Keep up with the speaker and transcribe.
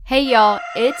Hey y'all,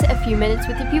 it's A Few Minutes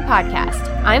with EP podcast.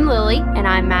 I'm Lily. And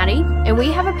I'm Maddie. And we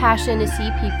have a passion to see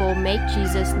people make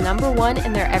Jesus number one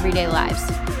in their everyday lives.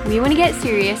 We want to get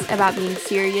serious about being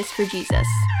serious for Jesus.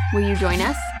 Will you join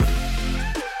us?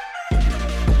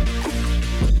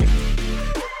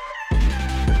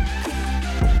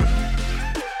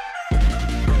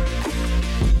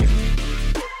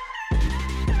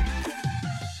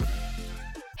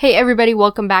 Hey everybody,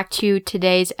 welcome back to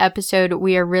today's episode.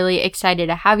 We are really excited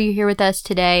to have you here with us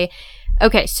today.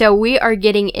 Okay, so we are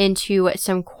getting into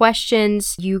some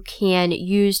questions you can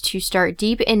use to start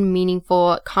deep and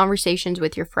meaningful conversations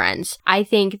with your friends. I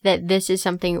think that this is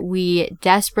something we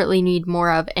desperately need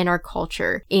more of in our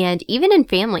culture and even in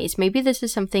families. Maybe this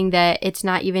is something that it's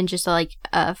not even just like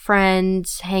a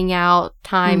friends hangout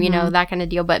time, that kind of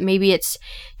deal, but maybe it's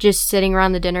just sitting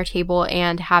around the dinner table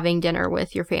and having dinner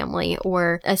with your family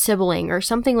or a sibling or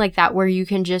something like that where you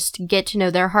can just get to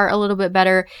know their heart a little bit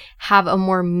better, have a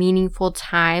more meaningful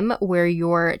time where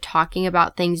you're talking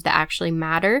about things that actually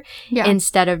matter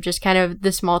instead of just kind of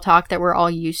the small talk that we're all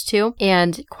used to.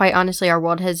 And quite honestly, our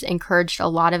world has encouraged a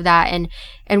lot of that.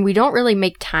 And we don't really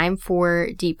make time for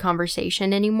deep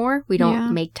conversation anymore. We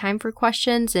don't make time for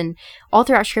questions. And all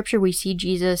throughout scripture, we see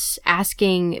Jesus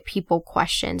asking people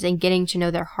questions and getting to know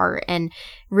their heart and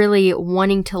really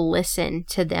wanting to listen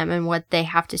to them and what they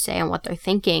have to say and what they're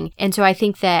thinking. And so I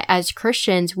think that as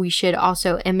Christians, we should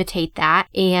also imitate that,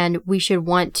 and we should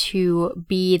want to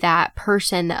be that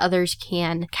person that others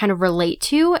can kind of relate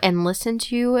to and listen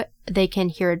to. They can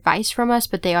hear advice from us,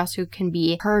 but they also can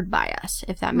be heard by us,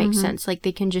 if that makes sense. Like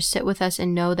they can just sit with us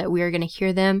and know that we are going to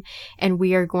hear them, and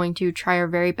we are going to try our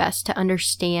very best to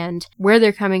understand where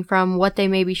they're coming from, what they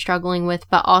may be struggling with,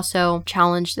 but also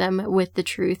challenge them with the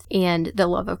truth and the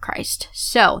love of Christ.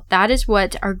 So that is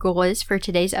what our goal is for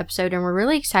today's episode, and we're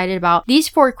really excited about these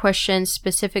 4 questions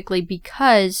specifically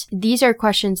because these are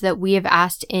questions that we have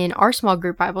asked in our small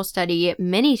group Bible study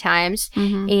many times,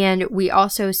 and we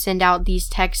also send out these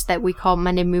texts that we call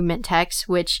Monday Movement texts,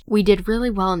 which we did really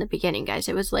well in the beginning, guys.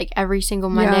 It was like every single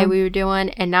Monday we were doing,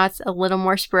 and now it's a little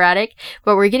more sporadic,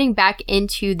 but we're getting back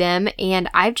into them. And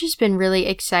I've just been really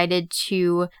excited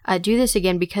to do this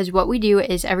again because what we do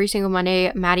is every single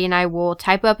Monday, Maddie and I will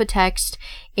type up a text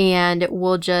and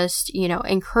we'll just,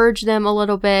 encourage them a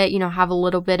little bit, have a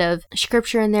little bit of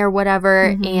scripture in there,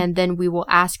 whatever. And then we will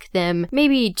ask them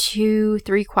maybe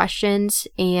 2-3 questions,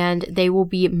 and they will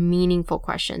be meaningful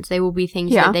questions. They will be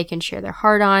things that they can share their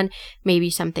heart on, maybe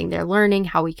something they're learning,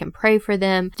 how we can pray for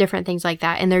them, different things like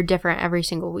that. And they're different every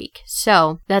single week.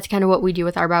 So that's kind of what we do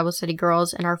with our Bible study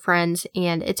girls and our friends.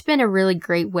 And it's been a really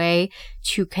great way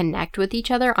to connect with each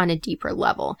other on a deeper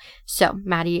level. So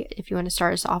Maddie, if you want to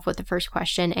start us off with the first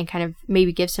question and kind of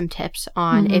maybe give some tips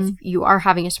on if you are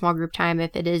having a small group time,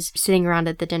 if it is sitting around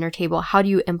at the dinner table, how do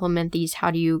you implement these? How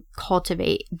do you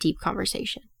cultivate deep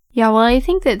conversation? Yeah, well, I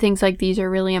think that things like these are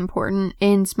really important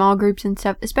in small groups and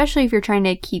stuff, especially if you're trying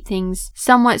to keep things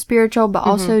somewhat spiritual, but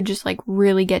also just like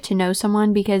really get to know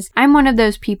someone, because I'm one of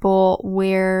those people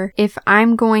where if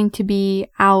I'm going to be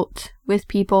out with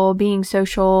people, being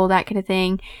social, that kind of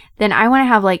thing, then I want to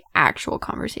have like actual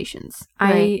conversations.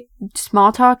 Right.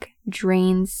 Small talk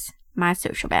drains my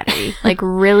social battery like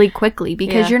really quickly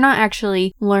because you're not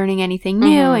actually learning anything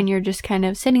new and you're just kind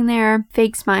of sitting there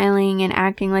fake smiling and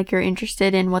acting like you're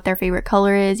interested in what their favorite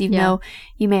color is, even though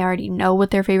you may already know what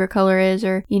their favorite color is,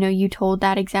 or you told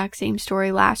that exact same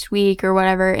story last week or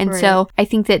whatever. And so I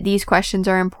think that these questions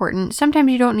are important.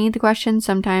 Sometimes you don't need the questions.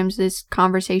 Sometimes these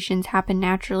conversations happen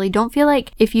naturally. Don't feel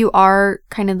like if you are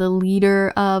kind of the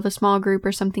leader of a small group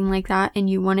or something like that and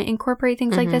you want to incorporate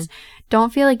things like this,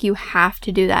 don't feel like you have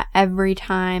to do that every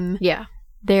time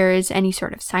there is any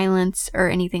sort of silence or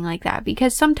anything like that,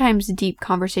 because sometimes deep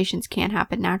conversations can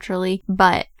happen naturally.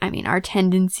 But I mean, our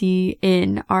tendency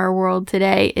in our world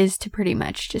today is to pretty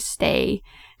much just stay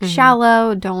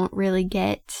shallow, don't really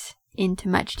get into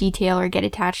much detail or get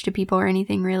attached to people or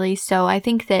anything really. So I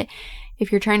think that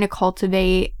if you're trying to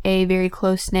cultivate a very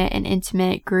close-knit and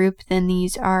intimate group, then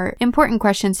these are important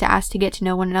questions to ask to get to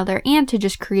know one another and to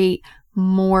just create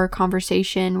more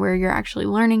conversation where you're actually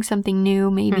learning something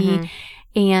new maybe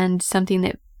and something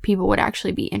that people would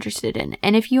actually be interested in.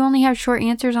 And if you only have short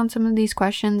answers on some of these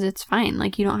questions, it's fine.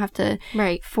 Like you don't have to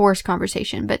force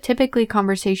conversation, but typically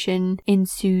conversation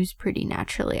ensues pretty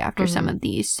naturally after some of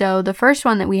these. So the first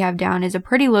one that we have down is a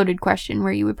pretty loaded question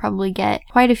where you would probably get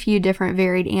quite a few different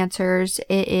varied answers.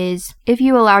 It is, if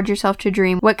you allowed yourself to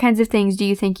dream, what kinds of things do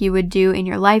you think you would do in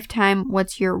your lifetime?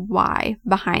 What's your why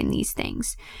behind these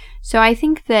things? So I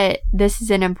think that this is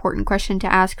an important question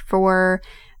to ask for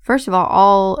first of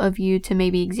all of you to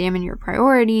maybe examine your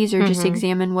priorities or just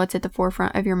examine what's at the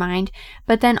forefront of your mind,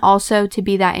 but then also to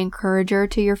be that encourager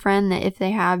to your friend that if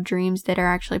they have dreams that are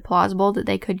actually plausible that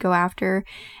they could go after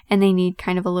and they need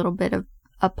kind of a little bit of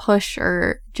a push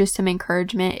or just some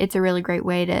encouragement, it's a really great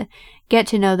way to get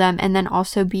to know them and then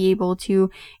also be able to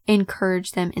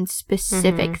encourage them in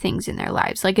specific things in their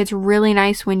lives. Like, it's really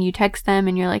nice when you text them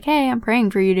and you're like, hey, I'm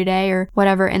praying for you today or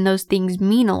whatever, and those things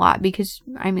mean a lot because,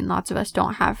 I mean, lots of us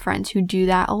don't have friends who do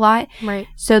that a lot. Right.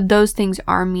 So those things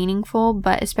are meaningful,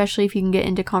 but especially if you can get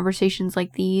into conversations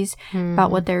like these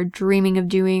about what they're dreaming of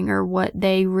doing or what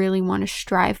they really want to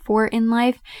strive for in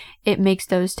life, it makes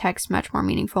those texts much more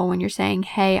meaningful when you're saying,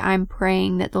 hey, I'm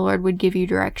praying that the Lord would give you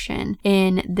direction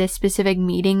in this specific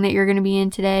meeting that you're going to be in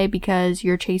today because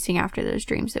you're chasing after those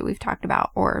dreams that we've talked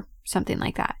about or something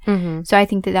like that. So I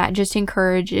think that just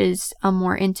encourages a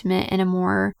more intimate and a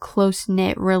more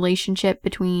close-knit relationship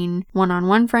between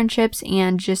one-on-one friendships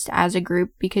and just as a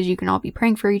group, because you can all be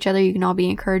praying for each other, you can all be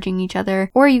encouraging each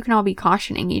other, or you can all be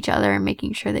cautioning each other and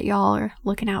making sure that y'all are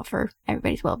looking out for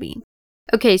everybody's well-being.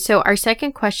 Okay, so our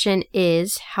second question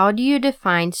is, how do you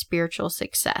define spiritual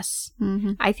success?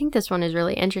 I think this one is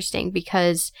really interesting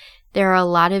because there are a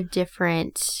lot of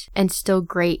different and still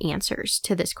great answers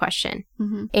to this question.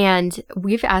 And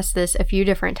we've asked this a few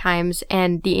different times,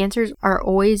 and the answers are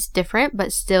always different,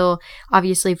 but still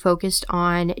obviously focused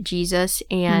on Jesus.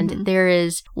 And there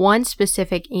is one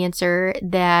specific answer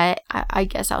that I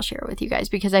guess I'll share with you guys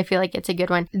because I feel like it's a good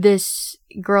one. This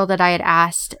girl that I had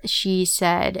asked, she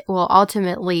said, well,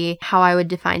 ultimately, how I would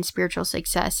define spiritual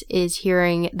success is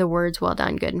hearing the words, well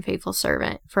done, good and faithful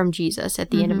servant, from Jesus at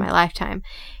the end of my lifetime.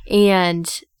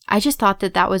 And I just thought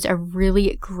that that was a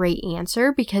really great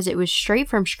answer because it was straight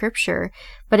from scripture,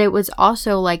 but it was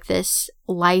also like this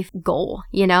life goal,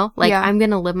 you know, like I'm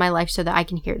going to live my life so that I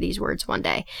can hear these words one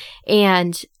day.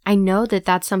 And I know that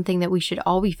that's something that we should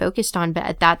all be focused on. But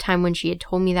at that time when she had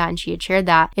told me that and she had shared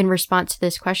that in response to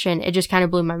this question, it just kind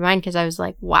of blew my mind because I was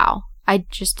like, wow, I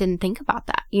just didn't think about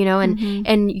that, you know,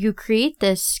 and you create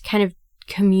this kind of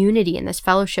community and this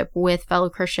fellowship with fellow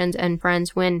Christians and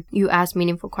friends when you ask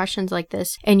meaningful questions like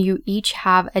this, and you each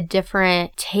have a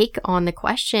different take on the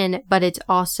question, but it's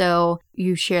also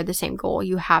you share the same goal,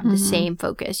 you have the same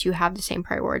focus, you have the same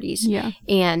priorities.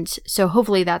 And so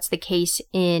hopefully that's the case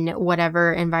in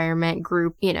whatever environment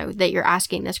group, you know, that you're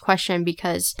asking this question,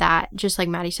 because that, just like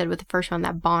Maddie said with the first one,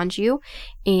 that bonds you,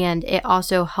 and it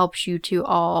also helps you to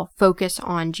all focus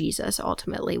on Jesus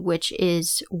ultimately, which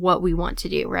is what we want to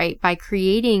do, right? By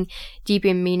creating deep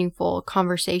and meaningful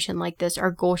conversation like this,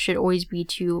 our goal should always be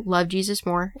to love Jesus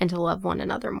more and to love one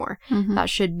another more. That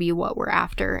should be what we're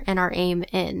after and our aim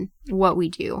in what we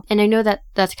do. And I know that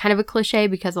that's kind of a cliche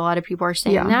because a lot of people are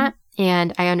saying that.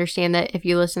 And I understand that if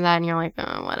you listen to that and you're like,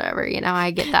 oh, whatever, you know,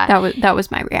 I get that. That was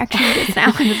my reaction just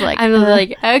now. I was like, I'm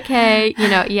like, okay, you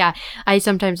know, I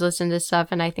sometimes listen to stuff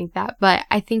and I think that, but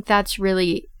I think that's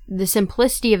really the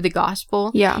simplicity of the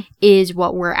gospel is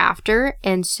what we're after.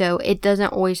 And so it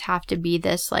doesn't always have to be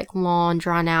this like long,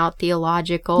 drawn out,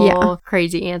 theological,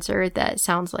 crazy answer that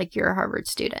sounds like you're a Harvard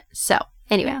student. So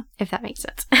anyway, if that makes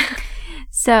sense.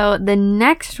 So the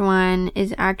next one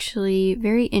is actually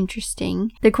very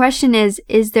interesting. The question is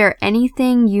there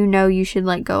anything you know you should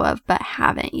let go of but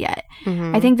haven't yet?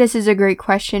 I think this is a great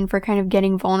question for kind of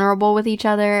getting vulnerable with each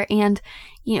other. And,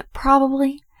 you know,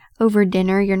 probably over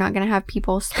dinner, you're not going to have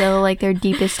people spill like their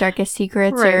deepest, darkest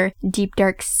secrets or deep,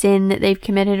 dark sin that they've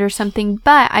committed or something.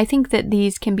 But I think that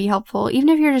these can be helpful, even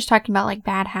if you're just talking about like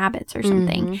bad habits or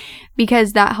something,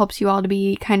 because that helps you all to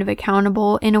be kind of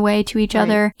accountable in a way to each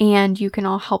other. And you can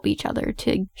all help each other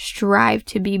to strive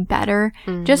to be better,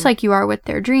 just like you are with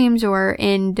their dreams or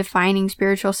in defining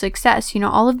spiritual success. You know,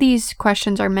 all of these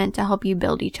questions are meant to help you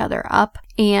build each other up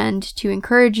and to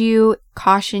encourage you,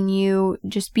 caution you,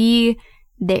 just be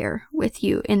there with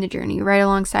you in the journey, right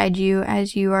alongside you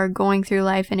as you are going through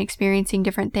life and experiencing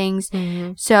different things.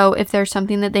 So if there's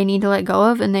something that they need to let go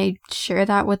of and they share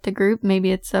that with the group,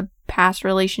 maybe it's a past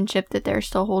relationship that they're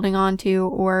still holding on to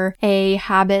or a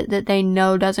habit that they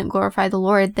know doesn't glorify the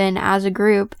Lord, then as a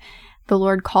group, the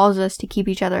Lord calls us to keep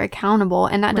each other accountable.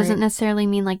 And that doesn't necessarily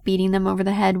mean like beating them over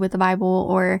the head with the Bible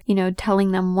or, you know,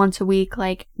 telling them once a week,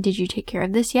 like, did you take care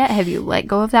of this yet? Have you let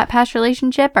go of that past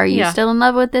relationship? Are you still in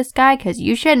love with this guy? Because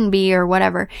you shouldn't be, or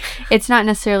whatever. It's not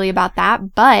necessarily about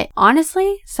that. But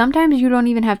honestly, sometimes you don't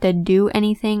even have to do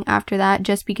anything after that,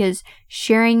 just because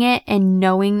sharing it and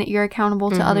knowing that you're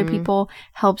accountable to other people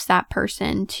helps that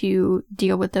person to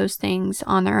deal with those things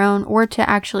on their own or to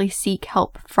actually seek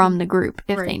help from the group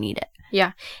if they need it.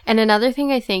 Yeah. And another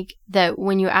thing I think that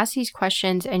when you ask these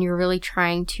questions and you're really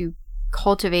trying to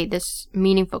cultivate this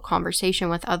meaningful conversation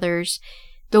with others,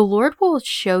 the Lord will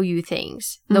show you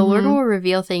things. The Lord will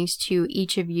reveal things to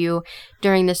each of you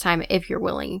during this time if you're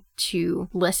willing to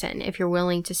listen, if you're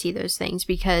willing to see those things,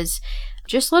 because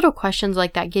just little questions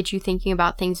like that get you thinking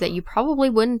about things that you probably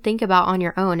wouldn't think about on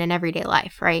your own in everyday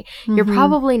life, right? You're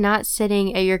probably not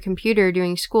sitting at your computer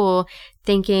doing school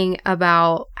thinking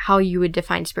about how you would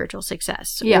define spiritual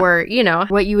success or, you know,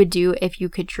 what you would do if you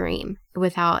could dream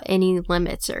without any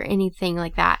limits or anything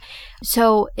like that.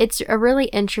 So it's a really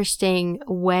interesting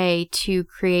way to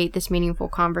create this meaningful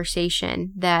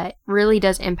conversation that really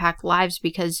does impact lives,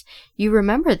 because you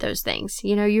remember those things.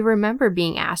 You know, you remember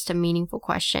being asked a meaningful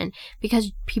question,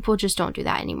 because people just don't do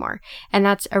that anymore. And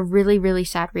that's a really, really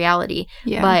sad reality.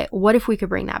 Yeah. But what if we could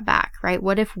bring that back, right?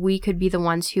 What if we could be the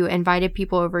ones who invited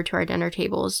people over to our dinner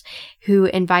tables, who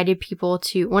invited people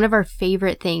to, one of our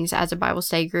favorite things as a Bible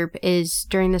study group is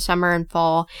during the summer and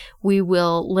fall, we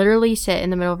will literally sit in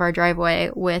the middle of our driveway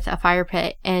with a fire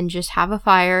pit and just have a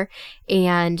fire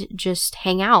and just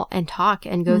hang out and talk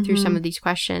and go through some of these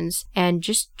questions and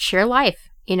just share life,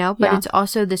 you know, but it's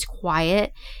also this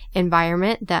quiet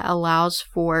environment that allows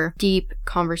for deep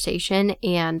conversation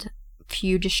and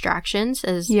few distractions,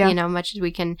 as you know, much as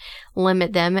we can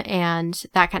limit them and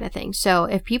that kind of thing. So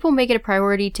if people make it a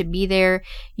priority to be there,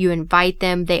 you invite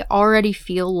them, they already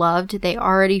feel loved, they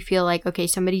already feel like, okay,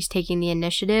 somebody's taking the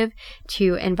initiative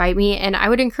to invite me. And I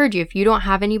would encourage you, if you don't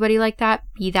have anybody like that,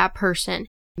 be that person.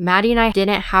 Maddie and I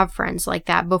didn't have friends like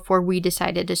that before we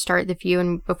decided to start the Few,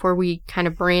 and before we kind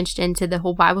of branched into the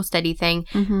whole Bible study thing.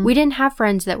 We didn't have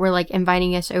friends that were like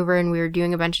inviting us over and we were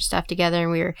doing a bunch of stuff together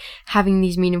and we were having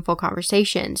these meaningful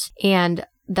conversations. And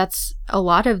that's a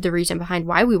lot of the reason behind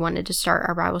why we wanted to start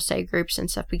our Bible study groups and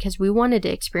stuff, because we wanted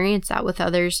to experience that with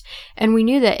others. And we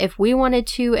knew that if we wanted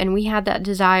to, and we had that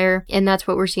desire, and that's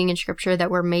what we're seeing in scripture,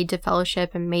 that we're made to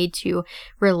fellowship and made to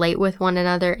relate with one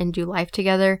another and do life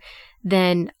together,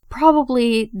 then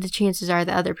probably the chances are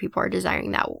that other people are desiring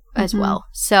that as well.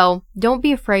 So don't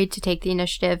be afraid to take the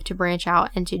initiative to branch out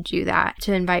and to do that,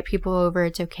 to invite people over.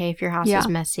 It's okay if your house is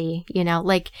messy, you know,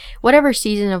 like whatever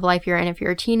season of life you're in. If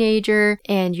you're a teenager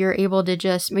and you're able to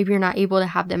just, maybe you're not able to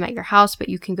have them at your house, but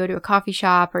you can go to a coffee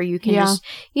shop, or you can just,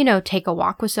 you know, take a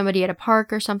walk with somebody at a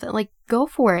park or something, like go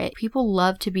for it. People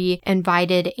love to be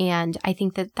invited. And I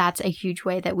think that that's a huge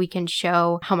way that we can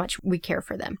show how much we care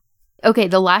for them. Okay,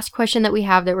 the last question that we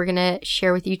have that we're going to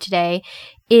share with you today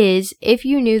is, if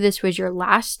you knew this was your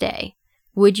last day,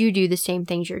 would you do the same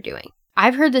things you're doing?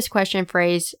 I've heard this question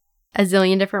phrased a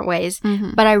zillion different ways,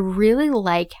 but I really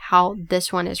like how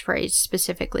this one is phrased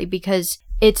specifically, because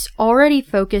it's already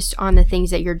focused on the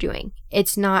things that you're doing.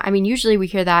 It's not, I mean, usually we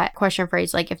hear that question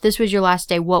phrase, like, if this was your last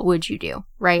day, what would you do?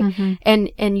 Right?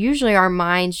 And usually our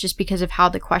minds, just because of how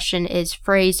the question is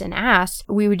phrased and asked,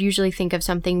 we would usually think of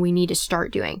something we need to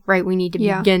start doing, right? We need to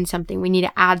begin something. We need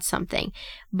to add something.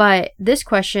 But this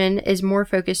question is more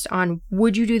focused on,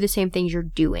 would you do the same things you're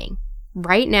doing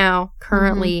right now,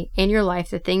 currently in your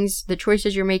life, the things, the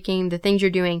choices you're making, the things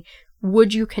you're doing?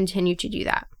 Would you continue to do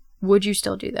that? Would you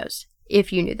still do those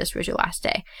if you knew this was your last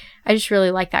day? I just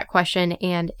really like that question,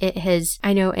 and it has,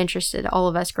 I know, interested all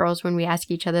of us girls when we ask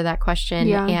each other that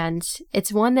question. And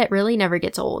it's one that really never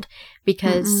gets old,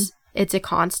 because it's a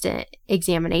constant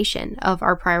examination of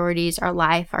our priorities, our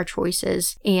life, our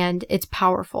choices, and it's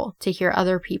powerful to hear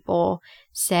other people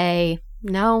say,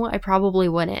 no, I probably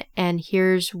wouldn't. And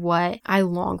here's what I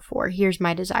long for. Here's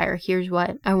my desire. Here's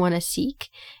what I want to seek,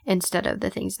 instead of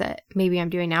the things that maybe I'm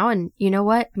doing now. And you know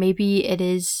what? Maybe it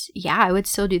is, I would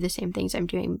still do the same things I'm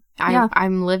doing.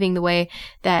 I'm living the way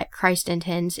that Christ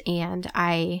intends, and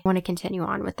I want to continue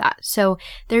on with that. So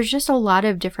there's just a lot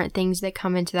of different things that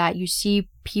come into that. You see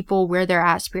people where they're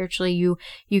at spiritually.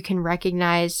 You can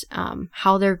recognize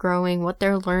how they're growing, what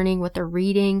they're learning, what they're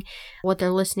reading, what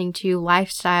they're listening to,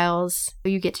 lifestyles.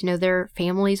 You get to know their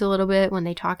families a little bit when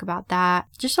they talk about that.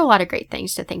 Just a lot of great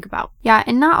things to think about. Yeah,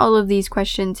 and not all of these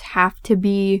questions have to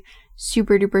be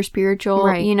super duper spiritual,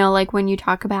 right? You know, like when you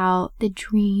talk about the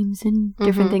dreams and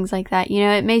different things like that, you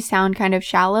know, it may sound kind of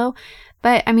shallow,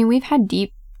 but I mean, we've had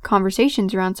deep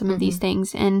conversations around some of these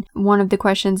things. And one of the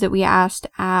questions that we asked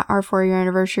at our 4-year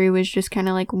anniversary was just kind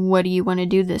of like, what do you want to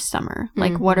do this summer?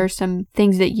 Like, what are some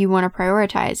things that you want to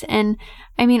prioritize? And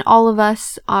I mean, all of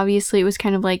us, obviously, it was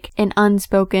kind of like an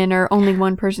unspoken, or only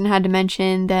one person had to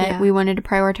mention that we wanted to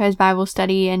prioritize Bible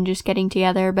study and just getting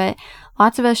together. But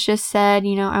lots of us just said,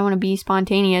 you know, I want to be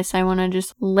spontaneous. I want to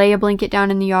just lay a blanket down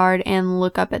in the yard and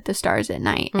look up at the stars at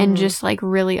night and just like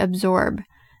really absorb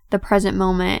the present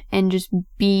moment and just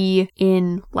be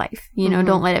in life, you know,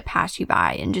 don't let it pass you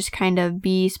by, and just kind of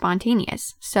be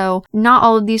spontaneous. So not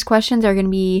all of these questions are going to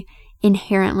be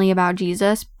inherently about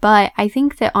Jesus, but I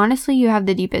think that honestly you have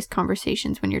the deepest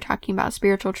conversations when you're talking about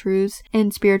spiritual truths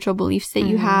and spiritual beliefs that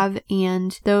you have,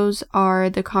 and those are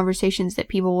the conversations that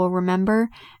people will remember,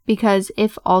 because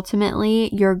if ultimately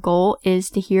your goal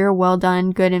is to hear, "Well done,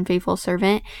 good and faithful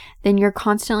servant," then you're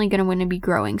constantly going to want to be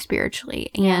growing spiritually,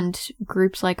 and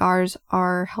groups like ours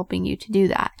are helping you to do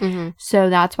that. So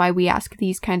that's why we ask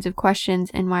these kinds of questions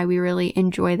and why we really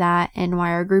enjoy that and why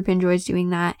our group enjoys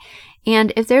doing that.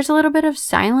 And if there's a little bit of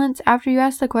silence after you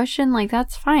ask the question, like,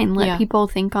 that's fine. Let people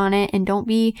think on it, and don't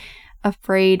be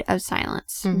afraid of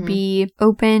silence. Be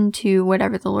open to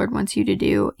whatever the Lord wants you to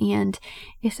do. And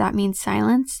if that means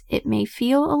silence, it may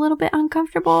feel a little bit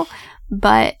uncomfortable,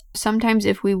 but sometimes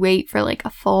if we wait for like a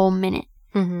full minute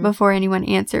before anyone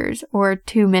answers, or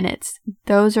 2 minutes,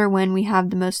 those are when we have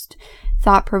the most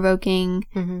thought-provoking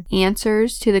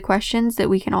answers to the questions that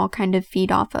we can all kind of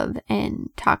feed off of and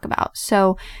talk about.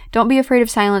 So don't be afraid of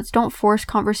silence. Don't force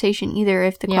conversation either.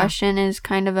 If the question is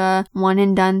kind of a one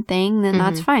and done thing, then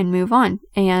that's fine. Move on.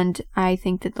 And I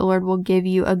think that the Lord will give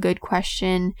you a good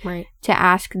question to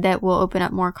ask that will open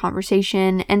up more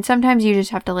conversation. And sometimes you just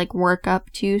have to like work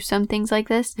up to some things like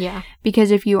this.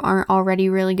 Because if you aren't already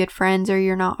really good friends, or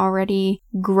you're not already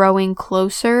growing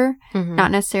closer, not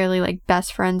necessarily like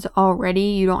best friends already,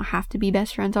 you don't have to be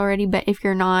best friends already, but if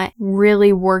you're not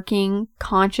really working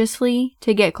consciously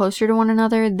to get closer to one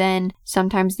another, then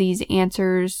sometimes these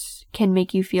answers can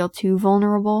make you feel too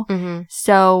vulnerable.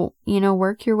 So,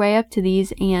 work your way up to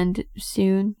these, and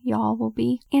soon y'all will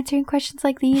be answering questions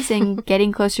like these and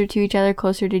getting closer to each other,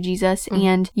 closer to Jesus.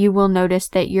 And you will notice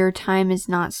that your time is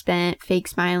not spent fake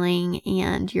smiling,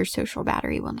 and your social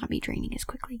battery will not be draining as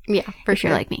quickly. Yeah, for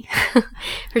sure. You're like me.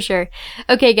 For sure.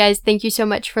 Okay, guys, thank you so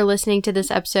much for listening to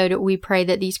this episode. We pray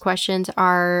that these questions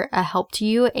are a help to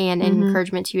you and an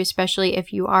encouragement to you, especially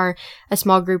if you are a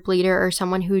small group leader or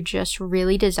someone who just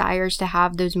really desires to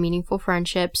have those meaningful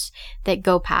friendships that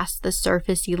go past the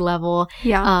surfacey level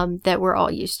that we're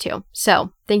all used to.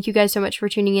 So thank you guys so much for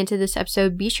tuning into this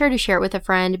episode. Be sure to share it with a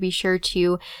friend. Be sure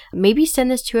to maybe send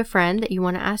this to a friend that you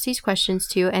want to ask these questions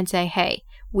to and say, "Hey,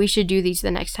 we should do these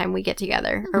the next time we get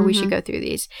together," or "We should go through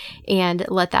these," and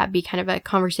let that be kind of a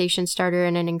conversation starter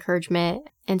and an encouragement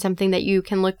and something that you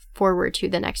can look forward to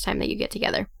the next time that you get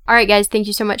together. All right, guys, thank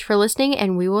you so much for listening,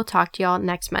 and we will talk to y'all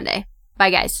next Monday. Bye,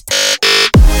 guys.